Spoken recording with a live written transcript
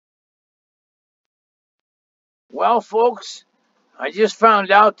Well, folks, I just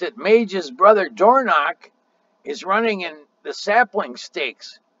found out that Mage's brother Dornoch is running in the Sapling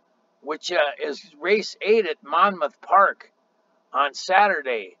Stakes, which is race 8 at Monmouth Park on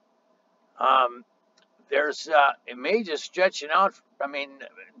Saturday. Um, there's Mage is stretching out. I mean,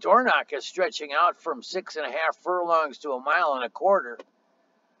 Dornoch is stretching out from 6.5 furlongs to 1.25 miles.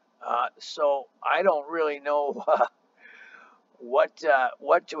 So I don't really know what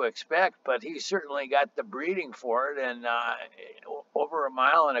to expect, but he certainly got the breeding for it, and over 1.25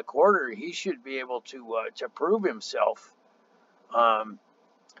 miles, he should be able to prove himself. Um,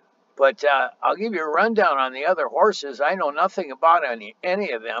 but I'll give you a rundown on the other horses. I know nothing about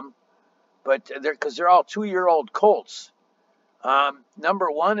any of them, but they're all 2-year-old colts. Number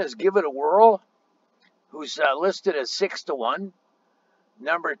 1 is Give It a Whirl, who's listed as 6-1.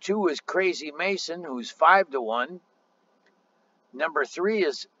 Number 2 is Crazy Mason, who's 5-1. Number 3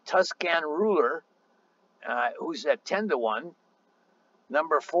 is Tuscan Ruler, who's at 10-1.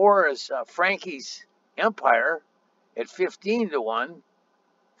 Number 4 is Frankie's Empire at 15-1.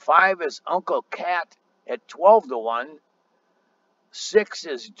 5 is Uncle Cat at 12-1. 6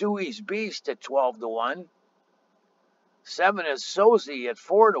 is Dewey's Beast at 12-1. 7 is Sozy at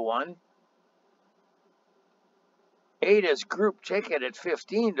 4-1. 8 is Group Ticket at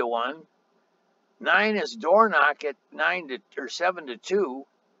 15-1. 9 is Dornoch at 7-2,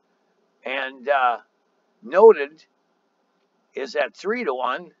 and Noted is at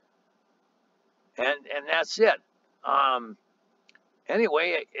 3-1, and that's it.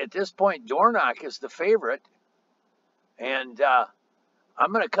 Anyway, at this point, Dornoch is the favorite, and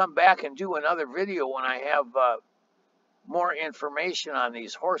I'm going to come back and do another video when I have more information on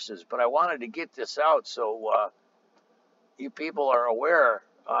these horses. But I wanted to get this out so you people are aware.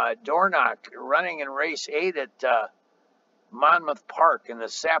 Dornoch running in race 8 at Monmouth Park in the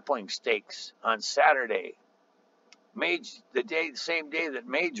Sapling Stakes on Saturday. Mage the same day that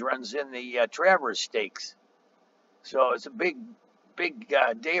Mage runs in the Travers Stakes. So it's a big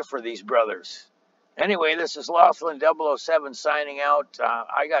day for these brothers. Anyway, this is Laughlin 007 signing out.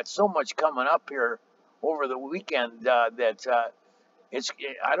 I got so much coming up here over the weekend that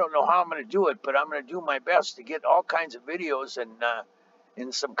I don't know how I'm going to do it, but I'm going to do my best to get all kinds of videos and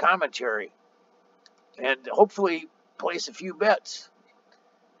some commentary, and hopefully place a few bets.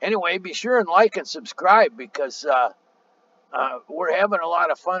 Anyway, be sure and like and subscribe, because we're having a lot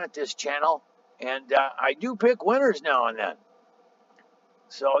of fun at this channel, and I do pick winners now and then.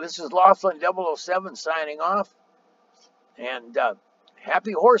 So this is Laughlin 007 signing off, and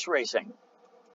happy horse racing.